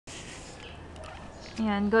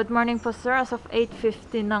Yan, good morning po sir. As of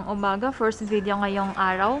 8:15 ng umaga, first video ngayong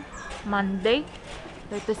araw, Monday.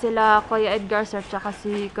 Ito sila Kuya Edgar sir, tsaka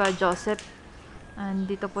si Kuya Joseph.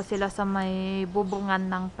 Andito po sila sa may bubungan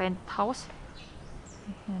ng penthouse.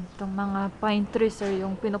 Yan, itong mga pine trees sir,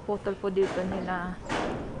 yung pinuputol po dito nila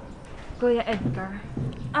Kuya Edgar.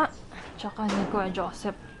 Tsaka ni Kuya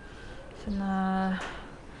Joseph. So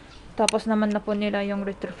tapos naman na po nila yung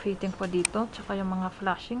retrofitting po dito, tsaka yung mga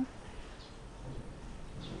flashing.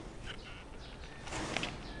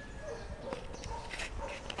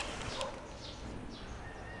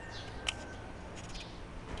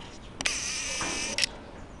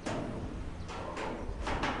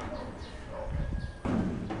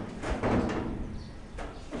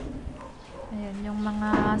 Ayan, yung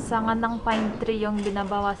mga sanga ng pine tree yung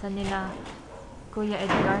binabawasan nila Kuya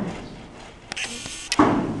Edgar.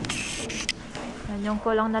 Ayan, yung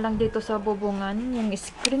kulang na lang dito sa bubungan, yung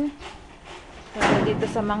screen. Para dito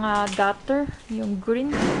sa mga gutter, yung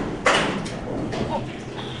green.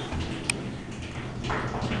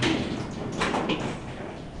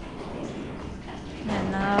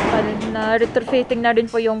 Ayan, na retrofitting na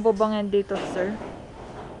rin po yung bubungan dito, sir.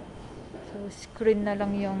 So, screen na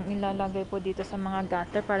lang yung ilalagay po dito sa mga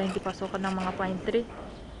gutter para hindi pasukan ng mga pine tree.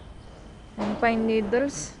 Yung pine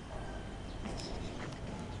needles.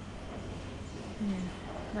 Ayan,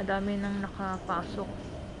 madami nang nakapasok.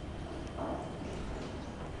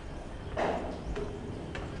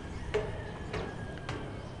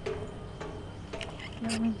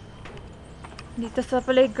 Dito sa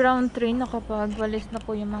playground 3, nakapagwalis na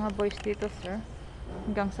po yung mga boys dito, sir.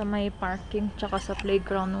 Hanggang sa may parking, tsaka sa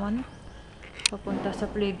playground 1. Papunta sa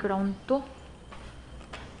playground 2.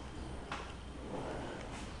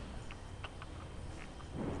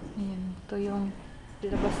 Ayan, ito yung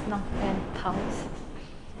labas ng penthouse.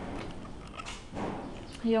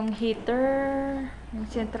 Yung heater, yung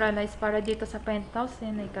centralized para dito sa penthouse,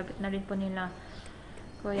 yan, ikabit na rin po nila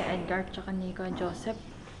Kuya Edgar, tsaka ni Kuya Joseph.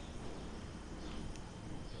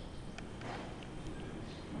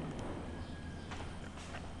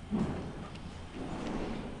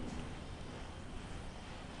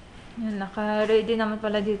 Yan, naka-ready naman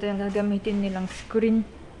pala dito yung gagamitin nilang screen.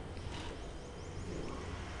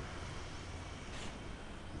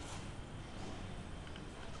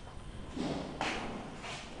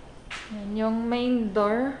 Yan, yung main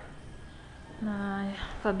door na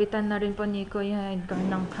kabitan na rin po ni Kuya Edgar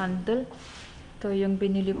ng handle. Ito yung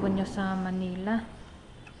binili po niya sa Manila.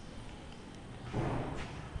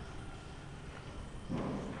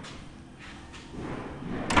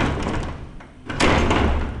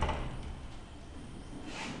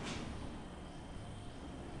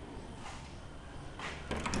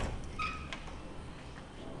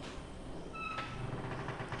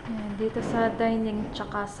 Yan, dito sa dining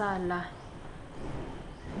tsaka sala.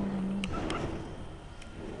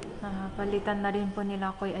 Palitan na rin po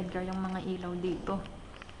nila Kuya Edgar yung mga ilaw dito.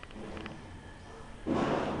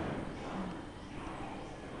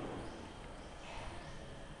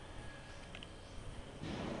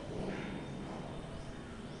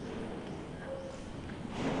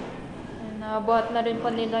 Nabuhat na rin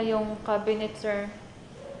po nila yung cabinet, sir,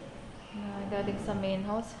 na galing sa main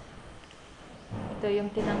house. Ito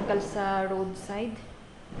yung tinanggal sa roadside.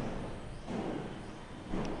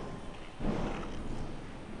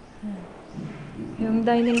 Yung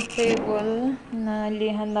dining table,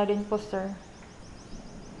 nalihan na rin po, sir.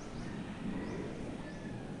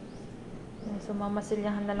 So,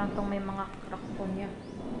 mamasilyahan na lang tong may mga crack po niya.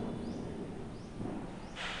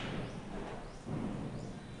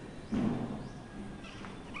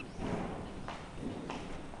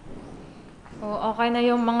 So, okay na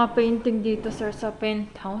yung mga painting dito, sir, sa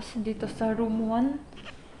penthouse. Dito sa room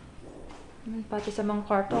 1. Pati sa mga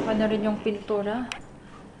kwarto, okay na rin yung pintura.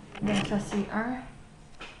 Then sa CR.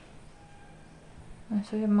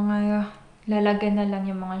 So, yung mga lalagay na lang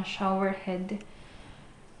yung mga shower head.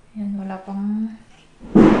 Yan, wala pang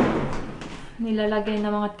nilalagay na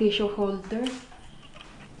mga tissue holder.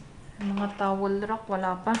 Yung mga towel rack,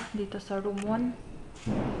 wala pa. Dito sa room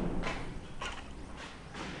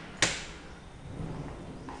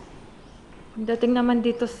 1. Dating naman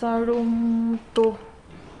dito sa room 2.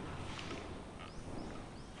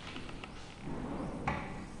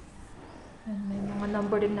 May mga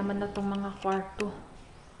numbering naman na itong mga kwarto.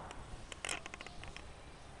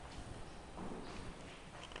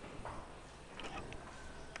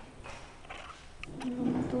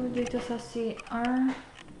 Ito dito sa CR.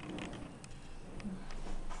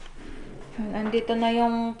 Andito na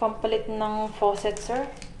yung pampalit ng faucet, sir.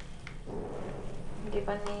 Hindi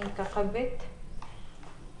pa ni kakabit.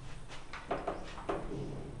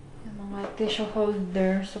 Yung mga tissue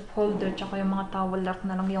holder, soap holder, tsaka yung mga towel rack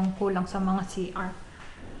na lang yung kulang sa mga CR.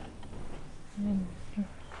 Ayan.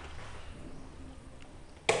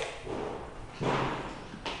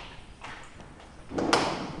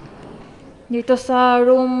 Dito sa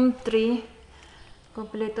room 3,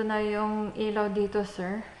 kompleto na yung ilaw dito,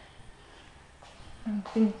 sir. Ang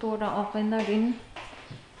pintura okay na rin.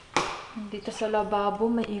 Dito sa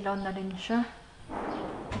lababo, may ilaw na rin siya.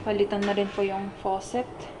 Palitan na rin po yung faucet.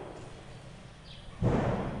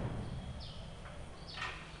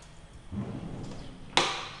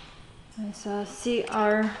 Sa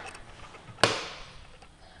CR,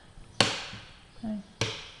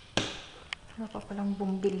 wala pa palang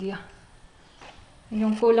bumbilya.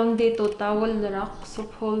 Yung kulang dito, towel rack,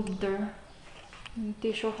 soap holder,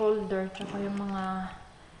 tissue holder, tsaka yung mga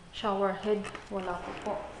shower head, wala pa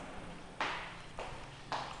po.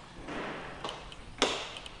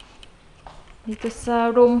 Dito sa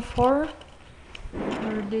room 4,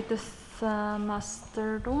 or dito sa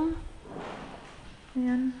master room,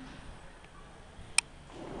 ayan.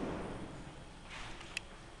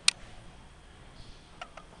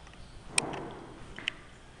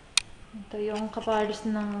 Ito yung kapares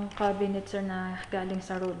ng cabinet, sir, na galing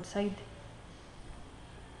sa roadside.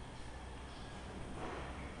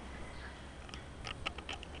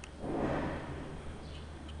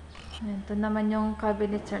 Ito naman yung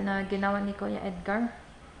cabinet, sir, na ginawa ni Kuya Edgar.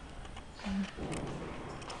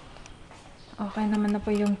 Okay naman na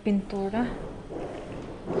po yung pintura.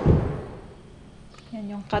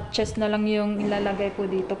 Yan, yung cut chest na lang yung ilalagay po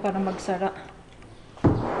dito para magsara.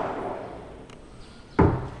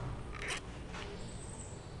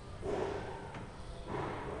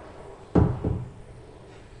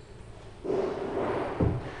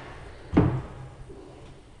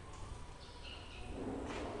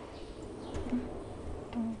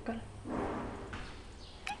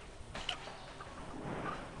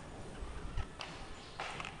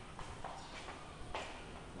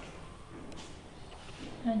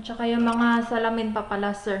 Yan, tsaka yung mga salamin pa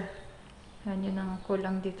pala, sir. Yan, yun ang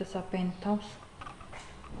kulang dito sa penthouse.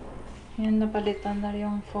 Yan, napalitan na rin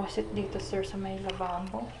yung faucet dito, sir, sa may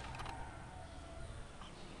lababo.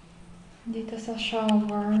 Dito sa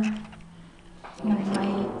shower, yan,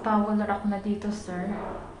 may towel rack na dito, sir.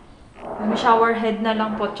 Yung shower head na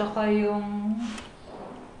lang po, tsaka yung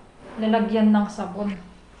lalagyan ng sabon.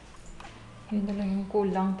 Yun na lang yung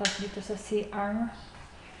kulang. Tapos dito sa CR,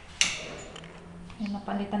 yan,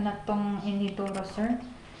 napalitan na tong inidoro, sir.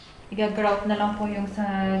 Iga-grout na lang po yung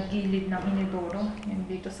sa gilid ng inidoro. Yan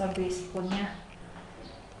dito sa base po niya.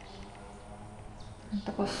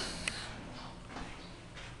 Tapos,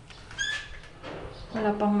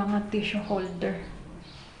 wala pang mga tissue holder.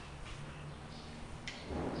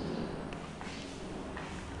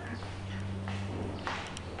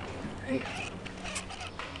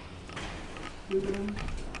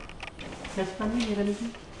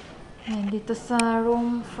 Ayan, dito sa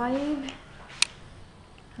room 5.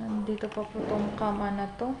 Dito pa po itong kama na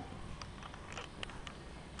to.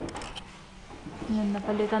 Ayan,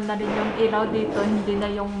 napalitan na rin yung ilaw dito. Hindi na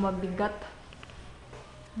yung mabigat.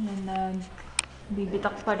 Ayan,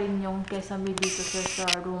 bibitak pa rin yung kesame dito sa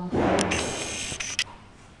room 5.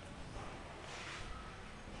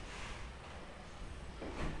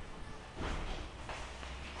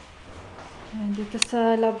 Ayan, dito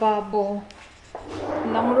sa lababo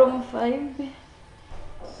ng room 5,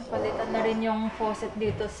 napalitan na rin yung faucet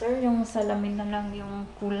dito, sir. Yung salamin na lang yung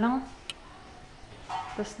kulang.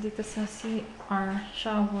 Tapos dito sa CR,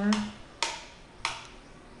 shower.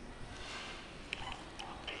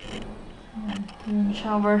 Ayan, yung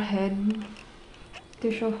shower head,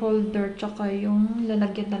 tissue holder, tsaka yung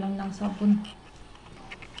lalagyan na lang ng sabon.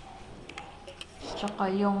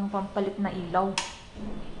 Tsaka yung pampalit na ilaw.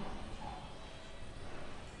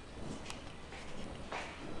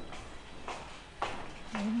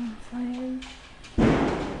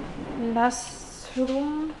 Last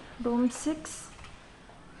room, room 6.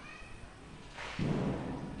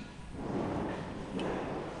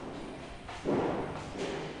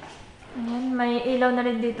 Ayan, may ilaw na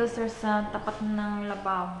rin dito, sir, sa tapat ng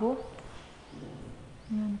lababo.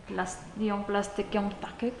 Ayan, yung plastic yung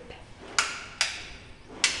takip.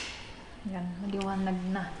 Ayan, maliwanag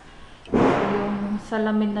na. Yung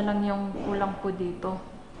salamin na lang yung kulang po dito.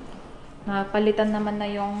 Napalitan naman na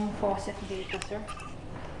yung faucet dito, sir.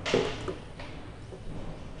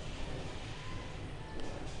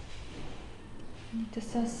 Dito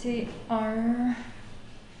sa CR,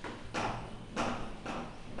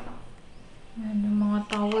 yan, yung mga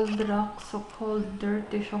towel rack, soap holder,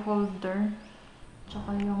 tissue holder,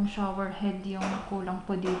 tsaka yung shower head yung kulang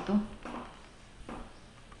po dito.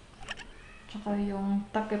 Tsaka yung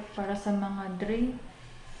takip para sa mga drain.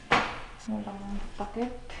 Walang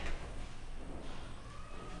takip.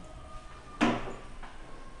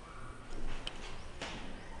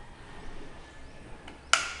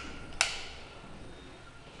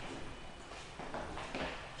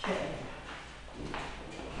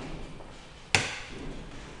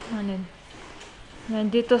 Ano?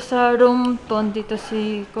 Yan, dito sa room to, dito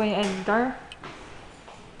si Kuya Edgar.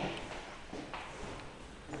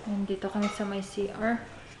 Yan, dito kami sa may CR.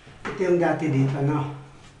 Ito yung dati dito, no?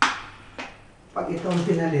 Pag itong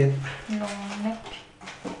pinalit, Yung neck.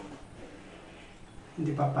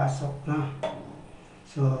 hindi papasok, no?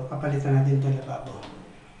 So, papalitan natin ito lababo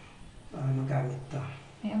para magamit to.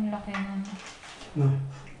 Ay, ang laki na. No?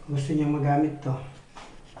 Kung gusto niyo magamit to,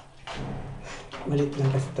 malit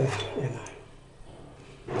lang kasi ito. Yan, no?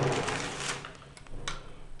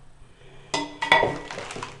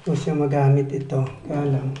 Kung siya magamit ito,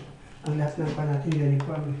 kaya lang, ang lahat ng pa natin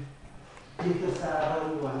uniform. Dito sa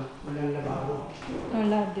round 1, walang lababo.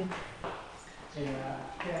 Wala din.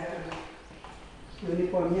 Kaya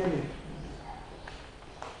uniform yan eh.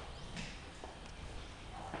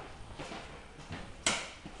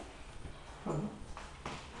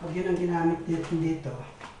 Pag yun ang ginamit dito,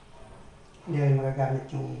 hindi rin magagamit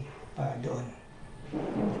yung doon.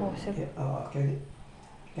 Yung faucet. Oo,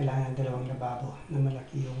 kailangan dalawang lababo na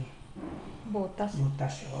malaki yung Butas.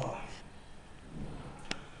 butas. Oo.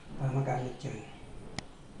 Para magamit yun.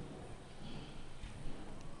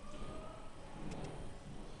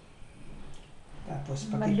 Tapos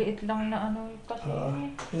Maliit lang na ano kasi. Oo,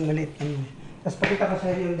 yung maliit lang yun. Tapos pakita ko sa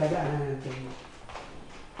iyo yung dadaanan natin.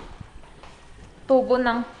 Tubo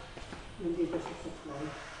ng. Yung dito sa supply.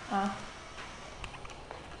 Ah.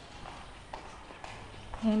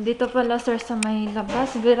 Yan, dito pala sir sa may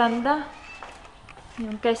labas, veranda.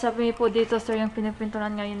 Yung kay sabi po dito sir, yung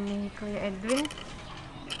pinipinturan ngayon ni Kuya Edwin.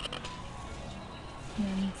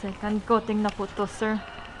 Yan, second coating na po to sir.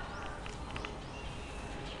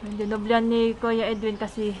 Yung dinoblan ni Kuya Edwin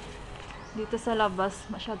kasi dito sa labas,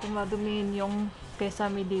 masyadong madumihin yung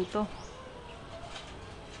kesame dito.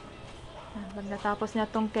 Yan, pag natapos niya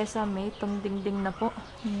tong kesame, itong dingding na po,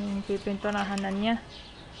 yung pipinturahan na niya.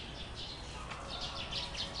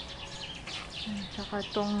 Yan, tsaka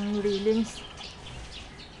itong railings.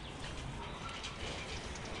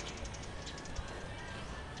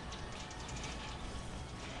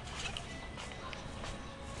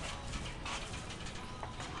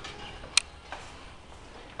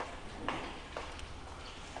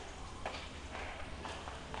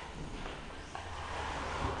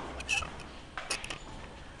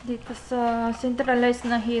 Dito sa centralized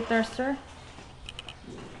na heater, sir.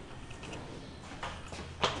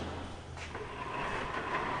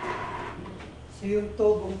 So yung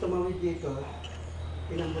tubong tumawid dito,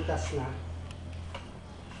 pinambutas na.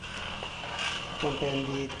 Punta yan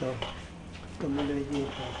dito. Tumuloy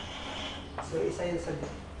dito. So isa yun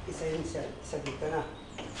sa dito na.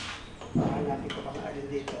 Hanapin ko pa maalin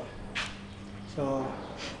dito. So,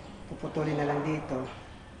 puputulin na lang dito.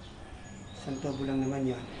 Isang tubo lang naman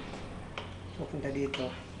yun. Pupunta dito.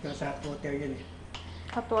 Pero sa hot water yun eh.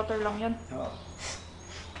 Hot water lang yan. Oo.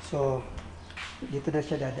 So, dito na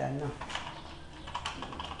siya dadaan, no?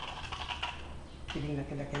 Piling na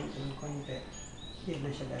kilaki yung konti. Dito na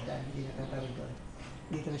siya dadaan. Hindi na tatawid doon.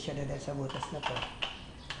 Dito na siya dadaan sa butas na to.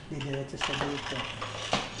 Didiretso siya dito.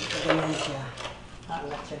 So, ganyan siya.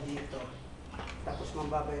 Aangat siya dito. Tapos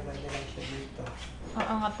mambabaybay na lang siya dito.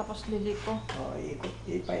 Aangat tapos liliko. Oo,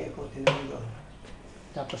 ipaikutin na lang doon.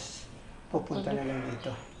 Tapos, pupunta na lang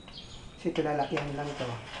dito. Kasi tinalakihan lang to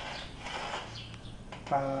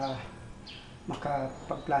para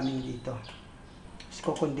makapag-plumbing dito. Tapos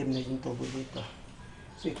kukundim na yung tubo dito.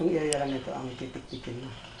 So itong area lang ito ang titik-tikin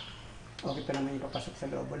mo. Okay pa naman yung papasok sa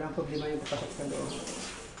loob. Walang problema yung papasok sa loob.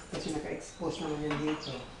 Kasi naka-expose naman yan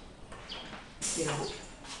dito.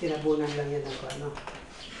 Tinabunan lang yan ng ano.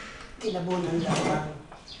 Tinabunan lang ang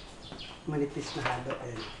manipis na halo.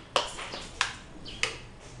 Ayan.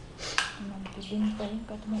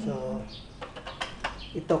 So,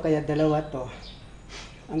 ito kaya dalawa to.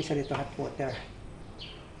 Ang isa nito hot water.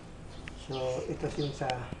 So, ito yung sa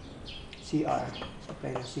CR.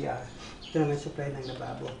 Supply ng CR. Ito naman supply ng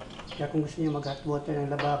lababo. Kaya kung gusto niyo mag-hot water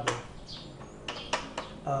ng lababo,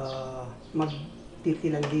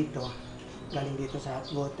 magtitilan dito. Galing dito sa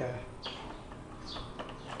hot water.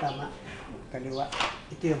 Tama. Kaliwa.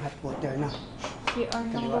 Ito yung hot water na. CR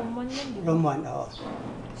ng room 1 yan, di ba? Room 1, oo.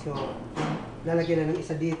 So, lalagyan na ng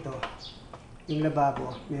isa dito. Yung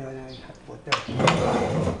lababo, mayroon na yung hot water.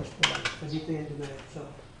 So, dito yan dumiretso.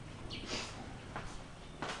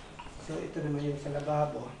 So, ito naman yung sa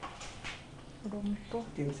lababo. Room 2.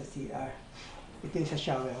 Ito yung sa CR. Ito yung sa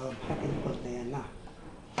shower room. Hot and cold na yan na.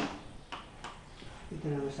 Ito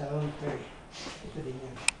naman sa room 3. Ito din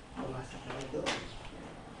yan. Pumasok na doon.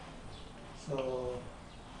 So,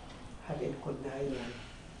 hot and cold na yan.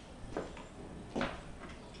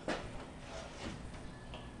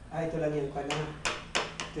 Ito lang yan pala.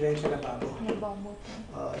 Ito lang yung sa lababo. Lababo.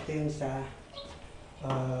 Ito yung sa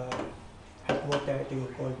hot water. Ito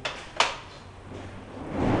yung cold.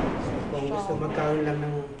 So, kung gusto magkaroon lang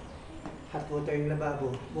ng hot water yung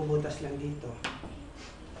lababo, bubutas lang dito.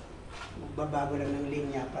 Magbabago lang ng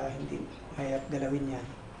linya para hindi mahirap galawin yan.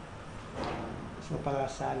 So, para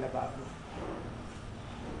sa lababo.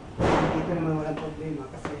 Dito naman walang problema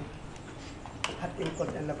kasi hot and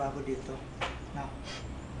cold ang lababo dito. Now,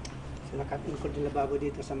 so, naka-hot and cold ang lababo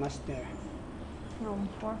dito sa master. Room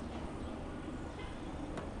 4.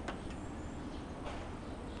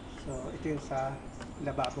 So, ito yung sa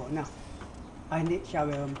lababo na. Hindi,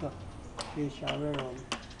 shower room to. Ito yung shower room.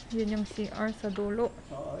 Yun yung CR sa dulo.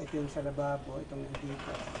 Oo, ito yung sa lababo, itong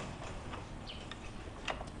nandito.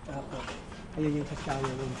 Tapos, ayun yung sa shower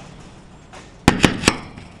room.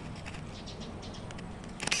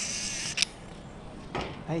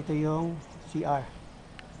 Ito yung CR.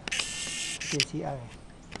 Ito yung CR.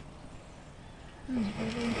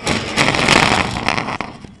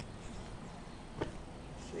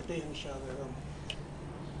 So, ito yung shower room.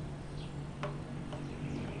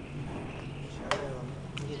 Shower room.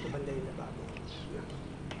 Dito banda yung lababo.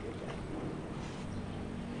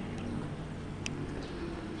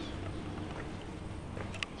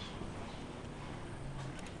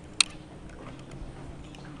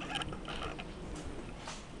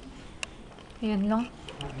 Ayan lang.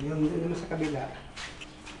 Yung naman sa kabila,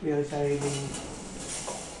 yung sariling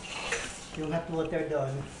yung hot water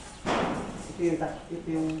doon, ito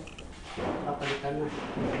yung papalitan na.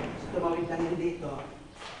 So, tumawid lang yan dito.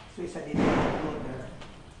 So, isa dito yung hot water.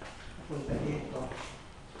 Punta dito.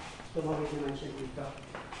 Tumawid naman siya dito.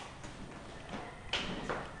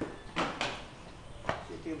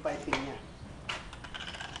 So, ito yung piping niya.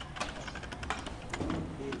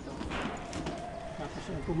 Dito. Tapos,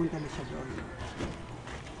 pumunta na siya doon.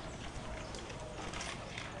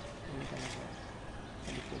 Pumunta na siya sa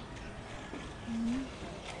likod.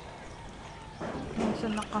 Yung sa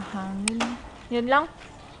nakahangin. Yan lang.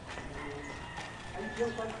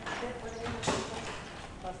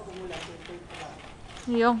 Pasok ko mula.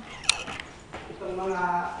 Yung. Itong mga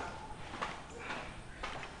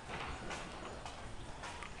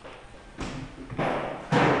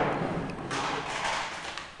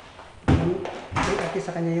may ate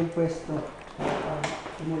sa kanya yung pwesto.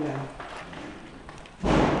 Umulan.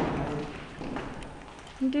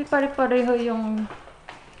 Hindi pare-pareho yung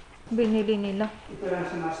binili nila. Ito lang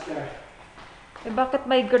sa master. Eh bakit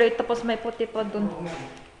may gray tapos may puti pa dun? Oo nga.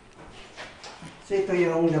 So ito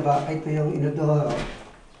yung ito yung inodoro.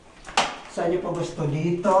 Saan nyo pa gusto?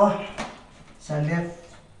 Dito, sa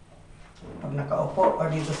left, pag nakaupo, or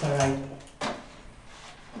dito sa right.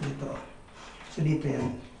 Dito. So dito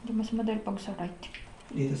yan. Hindi mas madali pag sa right.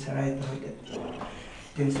 Dito sa right, or dito.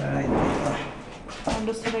 Ito yung sa right, dito.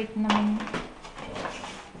 Halos right naman.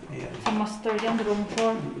 Ayan. Sa master yan, room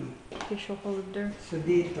 4. Tissue holder. So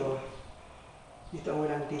dito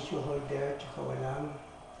walang tissue holder, tsaka walang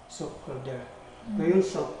soap holder. So yung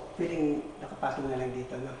soap, pwedeng nakapatong na lang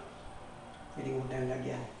dito, no? Pwedeng huwag na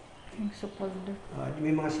lagyan. Yung soup holder.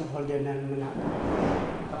 May mga soap holder na naman na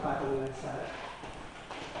nakapatong lang sa...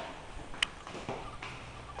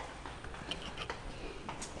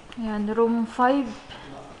 Ayan, room 5.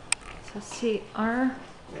 Sa CR.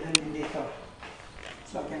 Ganun din dito.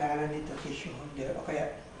 So kailangan dito tissue holder. O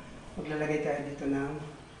kaya maglalagay tayo dito ng...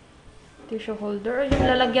 Tissue holder. Yung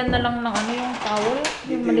lalagyan na lang ng ano, yung towel.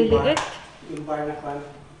 Yung dito maliliit. Yung bar na pan.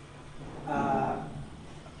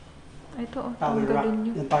 Ito, oh, Towel rack. tanggalin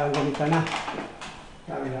nyo. Yung parang ganito na.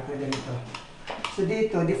 Towel rack na ganito. So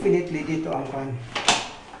dito, definitely dito ang pan.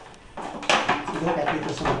 Siguro kahit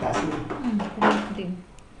dito sa mataas mo. Kulit din.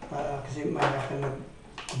 Kasi mahirap ka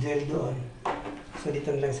mag-drill doon. So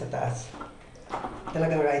dito na lang sa taas.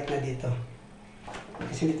 Talagang right na dito.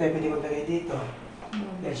 Kasi hindi tayo pwede maglagay dito.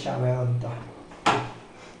 Dahil shower room to.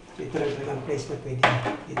 So ito lang talagang place na pwede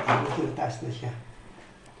dito. Dito na taas na siya.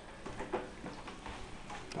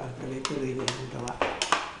 Para tuloy-tuloy na yung gawa.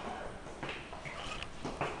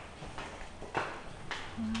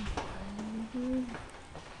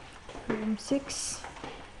 Room 6.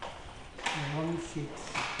 Room 6.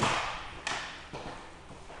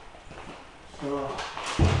 So,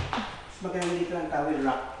 mas maganda dito ang towel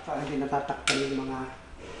rack para hindi natatakpan yung mga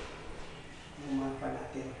pa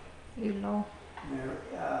natin. Ilaw.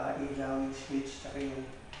 Ilaw, yung switch, saka yung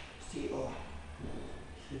CO.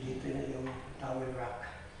 So dito na yung towel rack.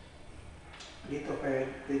 Dito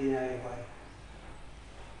pwede na yung one.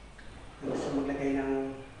 Kung gusto maglagay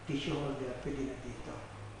ng tissue holder, pwede na dito.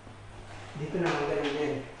 Dito na ang ganun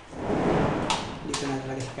din. Dito na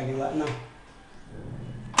talaga sa kaliwa, no?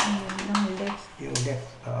 Ayun, yung left. Yung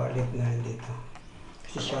left na rin dito.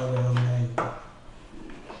 Kasi shower room na rin ito.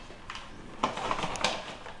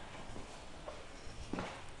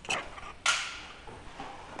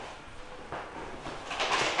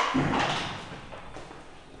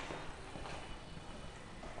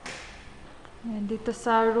 Ayan, dito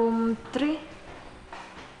sa room 3.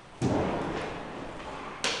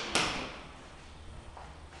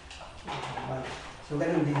 So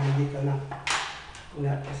ganun din dito na.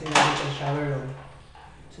 Kasi nandito ang shower room.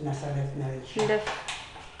 So nasa left na rin siya. Left.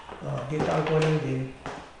 Dito ang kulang din.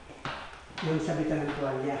 Yung sabitan ng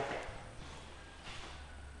tuwalya.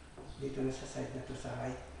 Dito na sa side na to sa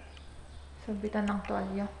right. Sabitan ng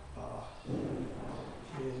tuwalya. Oo.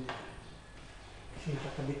 So yun. Kasi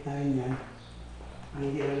kakabit na rin yan. Ang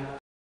hindi na